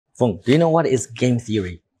Fung, do you know what is game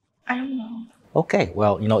theory? I don't know. Okay,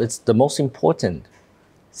 well, it's the most important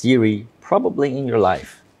theory probably in your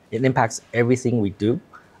life. It impacts everything we do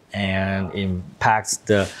and impacts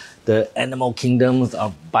the animal kingdoms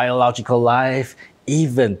of biological life,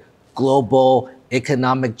 even global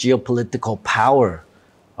economic geopolitical power.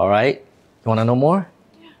 All right? You want to know more?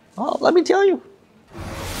 Yeah. Oh, let me tell you.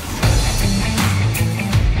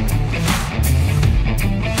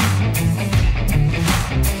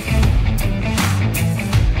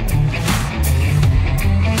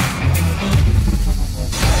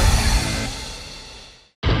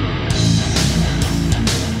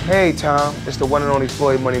 Hey Tom, it's the one and only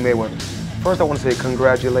Floyd Money Mayweather. First I want to say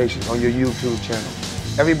congratulations on your YouTube channel.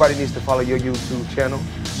 Everybody needs to follow your YouTube channel.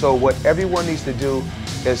 So what everyone needs to do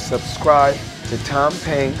is subscribe to Tom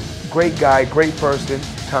Pang. Great guy, great person.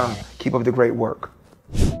 Tom, keep up the great work.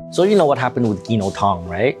 So you know what happened with Tong,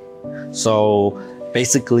 right? So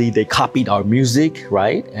basically they copied our music,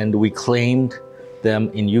 right? And we claimed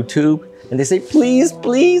them in YouTube. And they say, please,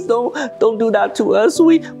 please don't do that to us.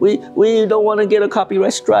 We don't want to get a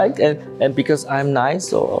copyright strike. And because I'm nice,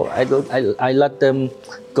 so I let them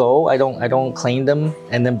go. I don't claim them.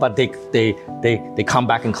 And then but they come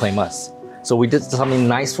back and claim us. So we did something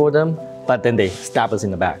nice for them, but then they stab us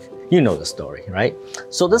in the back. You know the story, right?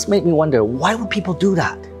 So this made me wonder, why would people do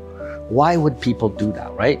that? Why would people do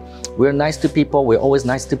that, right? We're nice to people. We're always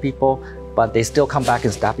nice to people, but they still come back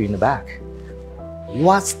and stab you in the back.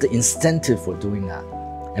 What's the incentive for doing that?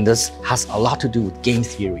 And this has a lot to do with game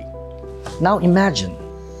theory. Now imagine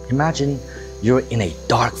you're in a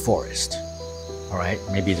dark forest. All right,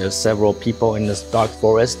 maybe there's several people in this dark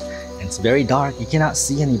forest and it's very dark, you cannot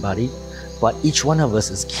see anybody, but each one of us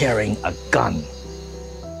is carrying a gun.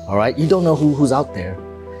 All right, you don't know who's out there.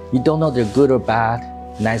 You don't know they're good or bad,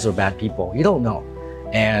 nice or bad people. You don't know.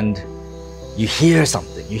 And you hear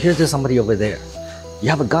something, you hear there's somebody over there. You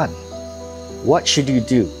have a gun. What should you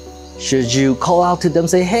do? Should you call out to them,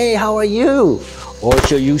 say, hey, how are you? Or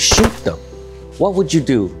should you shoot them? What would you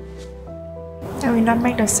do? I will not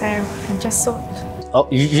make the sound and just shoot. Oh,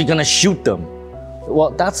 you're gonna shoot them.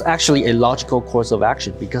 Well, that's actually a logical course of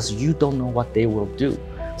action because you don't know what they will do.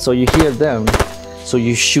 So you hear them, so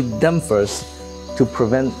you shoot them first to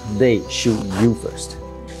prevent they shoot you first.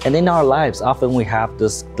 And in our lives, often we have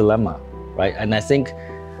this dilemma, right? And I think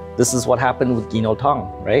this is what happened with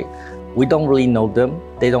Tong, right? We don't really know them.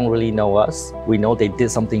 They don't really know us. We know they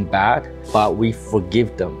did something bad, but we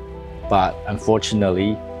forgive them. But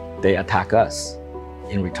unfortunately, they attack us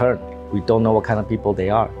in return. We don't know what kind of people they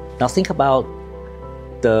are. Now think about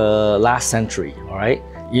the last century, all right?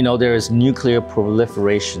 There is nuclear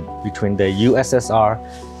proliferation between the USSR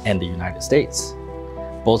and the United States.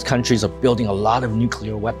 Both countries are building a lot of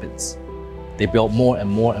nuclear weapons. They build more and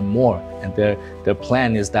more and more. And their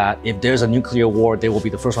plan is that if there's a nuclear war, they will be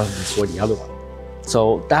the first one to destroy the other one.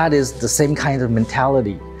 So that is the same kind of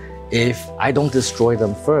mentality. If I don't destroy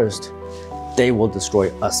them first, they will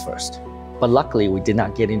destroy us first. But luckily, we did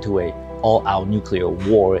not get into an all-out nuclear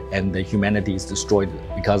war and the humanity is destroyed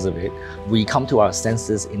because of it. We come to our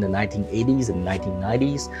senses in the 1980s and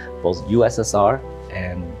 1990s, both USSR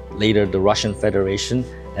and later the Russian Federation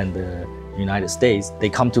and the United States, they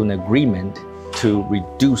come to an agreement to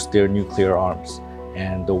reduce their nuclear arms.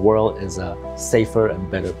 And the world is a safer and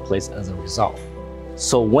better place as a result.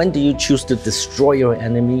 So when do you choose to destroy your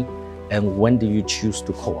enemy and when do you choose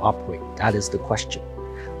to cooperate? That is the question.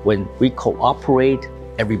 When we cooperate,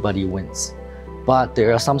 everybody wins. But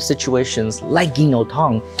there are some situations like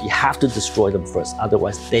Tong, you have to destroy them first,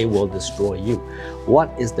 otherwise they will destroy you. What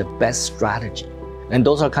is the best strategy? And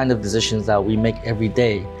those are kind of decisions that we make every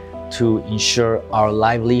day to ensure our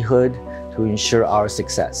livelihood, to ensure our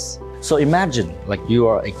success. So imagine like you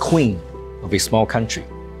are a queen of a small country.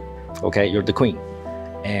 Okay, you're the queen.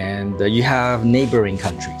 And you have neighboring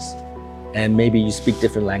countries. And maybe you speak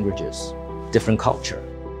different languages, different culture.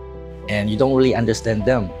 And you don't really understand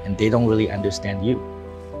them and they don't really understand you.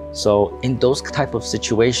 So in those type of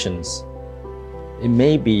situations, it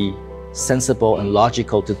may be sensible and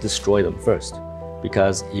logical to destroy them first.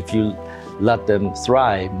 Because if you let them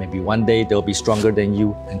thrive, maybe one day they'll be stronger than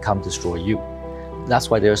you and come destroy you. That's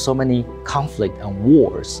why there are so many conflict and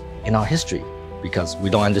wars in our history, because we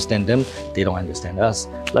don't understand them, they don't understand us.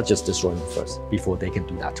 Let's just destroy them first before they can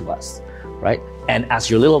do that to us, right? And as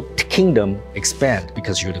your little kingdom expand,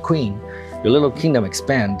 because you're the queen, your little kingdom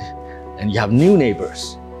expand and you have new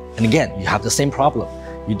neighbors. And again, you have the same problem.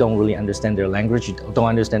 You don't really understand their language, you don't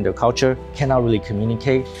understand their culture, cannot really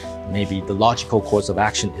communicate. Maybe the logical course of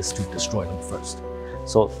action is to destroy them first.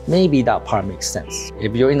 So maybe that part makes sense.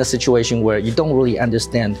 If you're in a situation where you don't really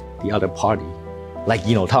understand the other party, like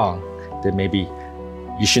Tong, then maybe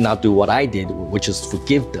you should not do what I did, which is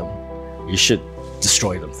forgive them. You should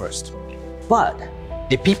destroy them first. But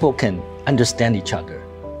if people can understand each other,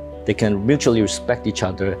 they can mutually respect each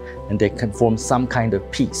other, and they can form some kind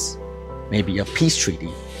of peace, maybe a peace treaty,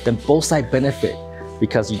 then both sides benefit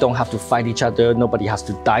because you don't have to fight each other, nobody has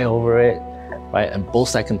to die over it, right? And both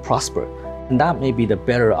sides can prosper. And that may be the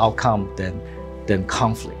better outcome than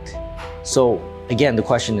conflict. So again, the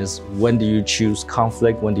question is, when do you choose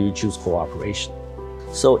conflict? When do you choose cooperation?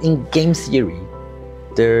 So in game theory,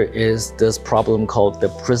 there is this problem called the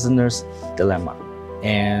prisoner's dilemma.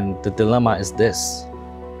 And the dilemma is this.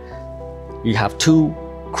 You have two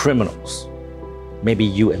criminals. Maybe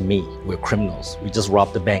you and me, we're criminals. We just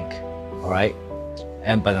robbed the bank, all right?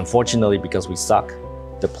 But unfortunately, because we suck,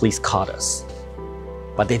 the police caught us.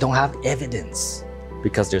 But they don't have evidence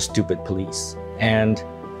because they're stupid police. And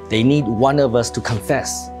they need one of us to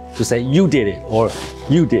confess, to say, you did it, or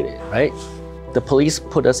you did it, right? The police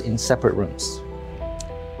put us in separate rooms.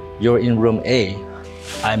 You're in room A,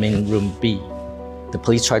 I'm in room B. The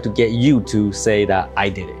police try to get you to say that I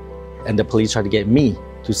did it. And the police try to get me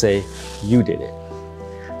to say, you did it.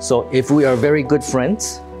 So if we are very good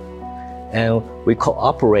friends and we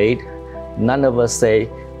cooperate, none of us say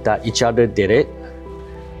that each other did it,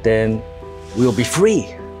 then we'll be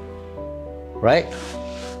free, right?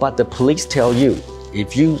 But the police tell you,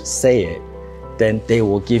 if you say it, then they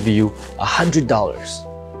will give you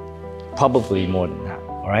 $100, probably more than that,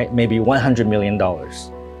 all right? Maybe $100 million.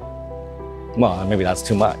 Well, maybe that's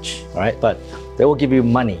too much, all right? But they will give you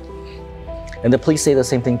money. And the police say the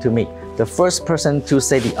same thing to me. The first person to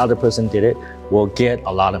say the other person did it will get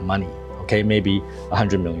a lot of money, okay? Maybe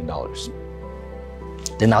 $100 million.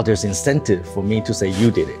 Then now there's incentive for me to say you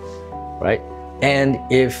did it, right? And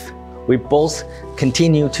if we both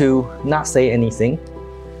continue to not say anything,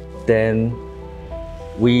 then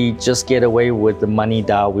we just get away with the money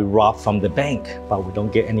that we robbed from the bank, but we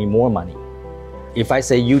don't get any more money. If I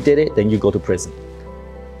say you did it, then you go to prison.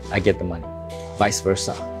 I get the money, vice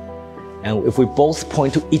versa. And if we both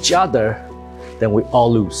point to each other, then we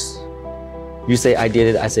all lose. You say I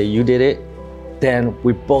did it, I say you did it, then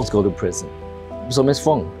we both go to prison. So Ms.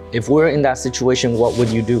 Feng, if we're in that situation, what would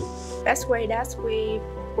you do? That's why we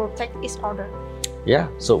protect each other. Yeah,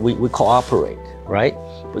 so we cooperate, right?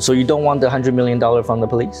 So you don't want the $100 million from the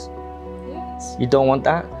police? Yes. You don't want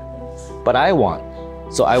that? But I want.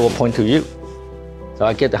 So I will point to you. So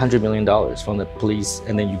I get the $100 million from the police,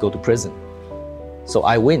 and then you go to prison. So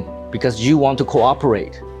I win because you want to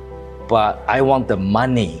cooperate, but I want the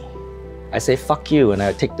money. I say, fuck you, and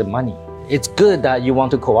I take the money. It's good that you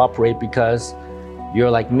want to cooperate because you're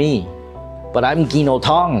like me, but I'm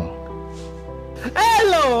Tong.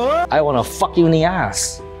 Hello! I want to fuck you in the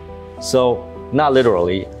ass. So, not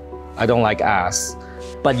literally, I don't like ass,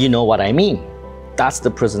 but you know what I mean. That's the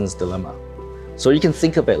prisoner's dilemma. So you can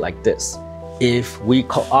think of it like this. If we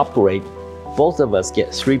cooperate, both of us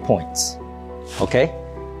get 3 points, okay?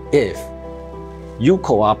 If you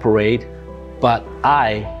cooperate, but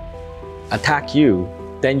I attack you,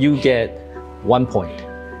 then you get 1 point,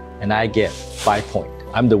 and I get 5 points.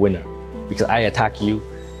 I'm the winner because I attack you,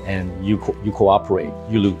 and you cooperate,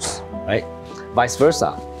 you lose, right? Vice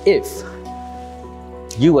versa. If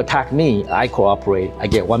you attack me, I cooperate, I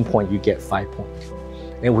get 1 point, you get 5 points.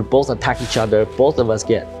 And we both attack each other, both of us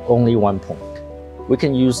get only 1 point. We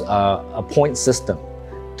can use a point system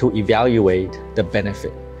to evaluate the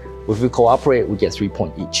benefit. If we cooperate, we get 3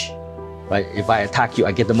 points each, right? If I attack you,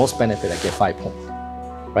 I get the most benefit, I get 5 points,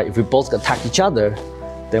 right? If we both attack each other,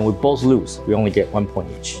 then we both lose. We only get 1 point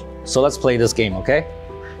each. So let's play this game, okay?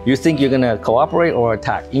 You think you're gonna cooperate or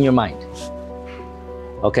attack in your mind?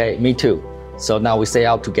 Okay, me too. So now we say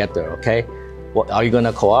out together, okay? What, are you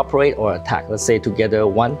gonna cooperate or attack? Let's say together,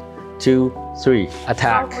 1, 2, 3,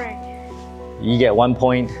 attack. Cooperate. You get 1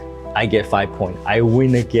 point, I get 5 points. I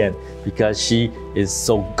win again because she is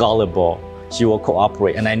so gullible. She will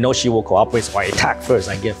cooperate, and I know she will cooperate, so I attack first,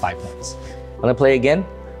 I get 5 points. Wanna play again?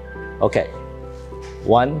 Okay.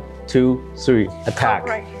 1, 2, 3, attack.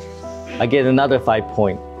 Cooperate. I get another 5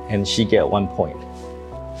 points, and she get 1 point.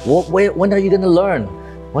 When are you gonna learn?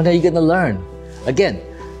 When are you gonna learn? Again.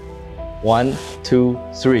 1, 2,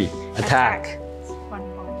 3, attack. 1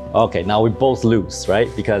 point. Okay, now we both lose, right?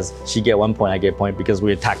 Because she get 1 point, I get 1 point because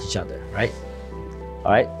we attack each other, right?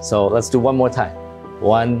 All right, so let's do one more time.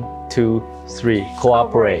 1, 2, 3,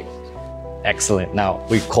 cooperate. Excellent. Now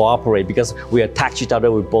we cooperate because we attack each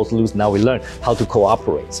other, we both lose. Now we learn how to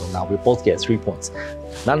cooperate. So now we both get 3 points.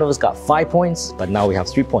 None of us got 5 points, but now we have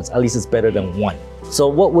 3 points. At least it's better than 1. So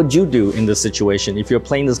what would you do in this situation if you're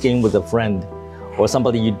playing this game with a friend or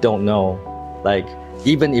somebody you don't know Like,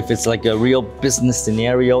 even if it's like a real business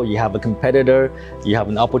scenario, you have a competitor, you have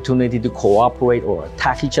an opportunity to cooperate or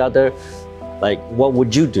attack each other, like, what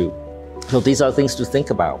would you do? So these are things to think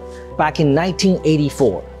about. Back in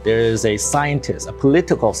 1984, there is a scientist, a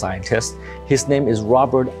political scientist. His name is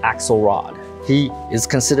Robert Axelrod. He is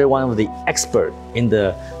considered one of the experts in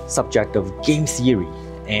the subject of game theory.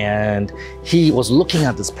 And he was looking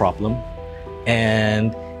at this problem,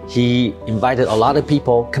 and he invited a lot of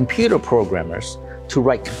people, computer programmers, to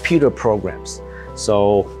write computer programs.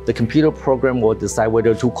 So the computer program will decide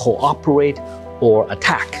whether to cooperate or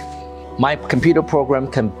attack. My computer program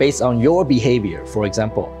can base on your behavior, for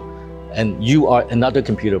example, and you are another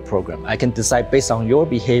computer program. I can decide based on your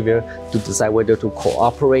behavior to decide whether to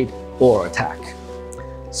cooperate or attack.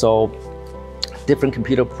 So different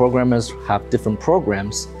computer programmers have different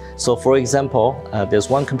programs. So for example, there's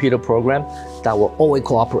one computer program that will always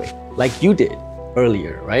cooperate, like you did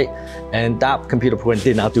earlier, right? And that computer program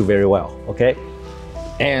did not do very well, okay?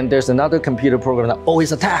 And there's another computer program that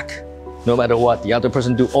always attack. No matter what the other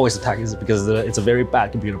person do, always attack, is because it's a very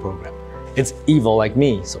bad computer program. It's evil like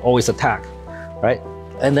me, so always attack, right?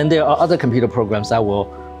 And then there are other computer programs that will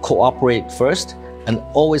cooperate first and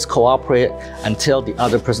always cooperate until the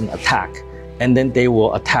other person attack. And then they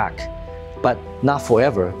will attack, but not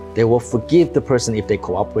forever. They will forgive the person if they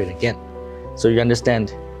cooperate again. So you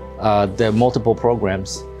understand, there are multiple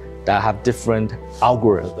programs that have different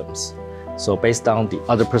algorithms. So based on the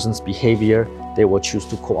other person's behavior, they will choose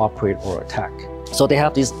to cooperate or attack. So they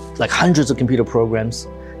have these like hundreds of computer programs,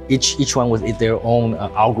 each one with their own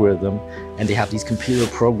algorithm, and they have these computer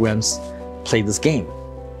programs play this game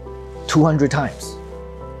 200 times.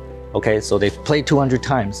 Okay, so they play 200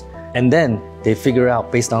 times, and then they figure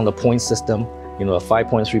out based on the point system, you know, a 5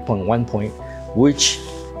 point, 3 point, 1 point, which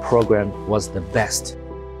program was the best,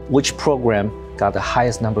 which program got the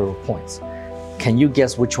highest number of points. Can you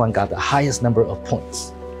guess which one got the highest number of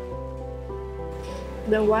points?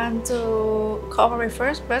 The one to cooperate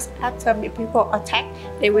first, but after people attack,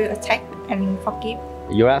 they will attack and forgive.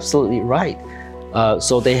 You're absolutely right.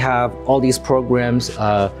 So they have all these programs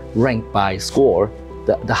ranked by score.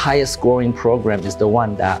 The highest scoring program is the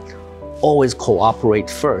one that always cooperate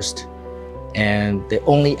first, and they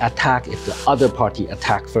only attack if the other party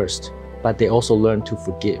attack first, but they also learn to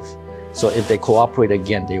forgive. So if they cooperate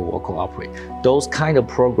again, they will cooperate. Those kind of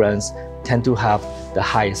programs tend to have the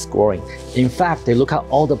highest scoring. In fact, they look at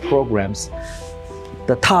all the programs,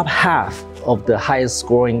 the top half of the highest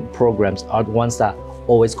scoring programs are the ones that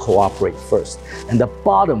always cooperate first. And the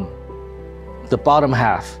bottom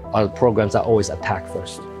half are the programs that always attack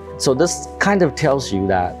first. So this kind of tells you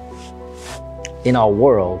that in our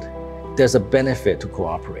world, there's a benefit to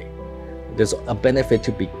cooperate. There's a benefit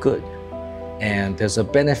to be good. And there's a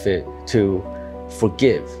benefit to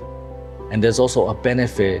forgive. And there's also a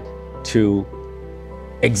benefit to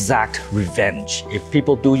exact revenge. If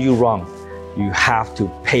people do you wrong, you have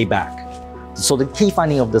to pay back. So the key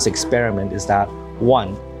finding of this experiment is that,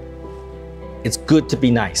 one, it's good to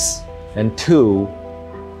be nice. And two,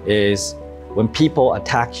 is when people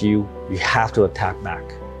attack you, you have to attack back.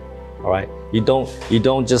 All right? You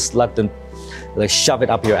don't just let them like shove it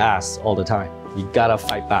up your ass all the time. You gotta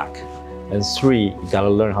fight back. And three, you gotta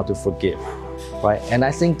learn how to forgive, right? And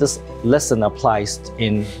I think this lesson applies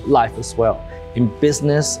in life as well, in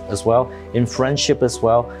business as well, in friendship as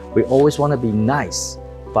well. We always wanna be nice,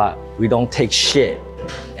 but we don't take shit,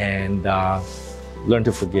 and learn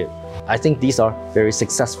to forgive. I think these are very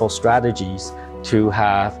successful strategies to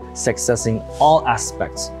have success in all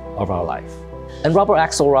aspects of our life. And Robert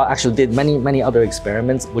Axelrod actually did many other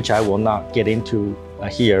experiments, which I will not get into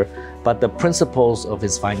here. But the principles of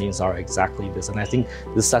his findings are exactly this. And I think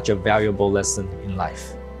this is such a valuable lesson in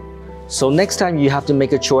life. So next time you have to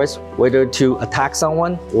make a choice whether to attack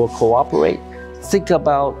someone or cooperate, think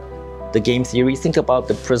about the game theory, think about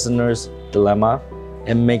the prisoner's dilemma,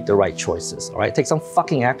 and make the right choices, all right? Take some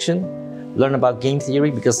fucking action, learn about game theory,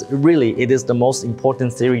 because really it is the most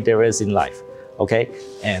important theory there is in life, okay?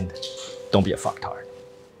 And don't be a fucktard.